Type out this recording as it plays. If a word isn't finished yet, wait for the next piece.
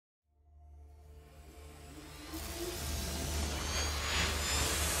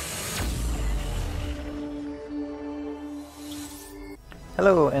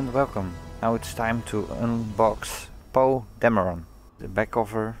Hello and welcome. Now it's time to unbox Poe Dameron. The back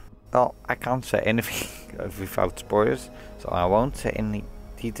cover. Well, I can't say anything without spoilers, so I won't say any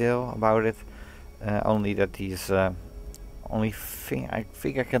detail about it. Only that he's only thing I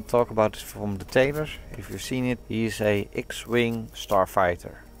think I can talk about is from the trailer. If you've seen it, he's a X-wing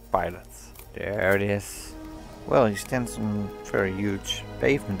starfighter pilot. There it is. Well, he stands on very huge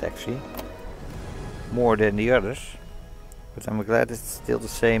pavement actually, more than the others. But I'm glad it's still the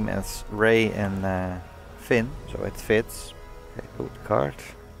same as Ray and Finn, so it fits. Okay, put the card.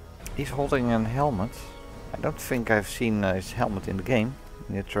 He's holding a helmet. I don't think I've seen his helmet in the game,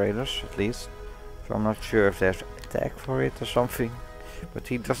 in the trailers at least. So I'm not sure if there's a tag for it or something. But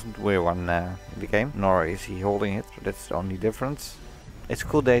he doesn't wear one in the game, nor is he holding it, so that's the only difference. It's a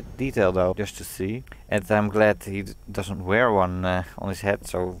cool detail though, just to see. And I'm glad he doesn't wear one on his head,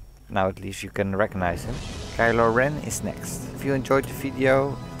 so now at least you can recognize him. Kylo Ren is next. If you enjoyed the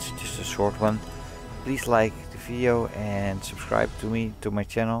video, it's just a short one, please like the video and subscribe to my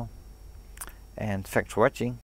channel. And thanks for watching.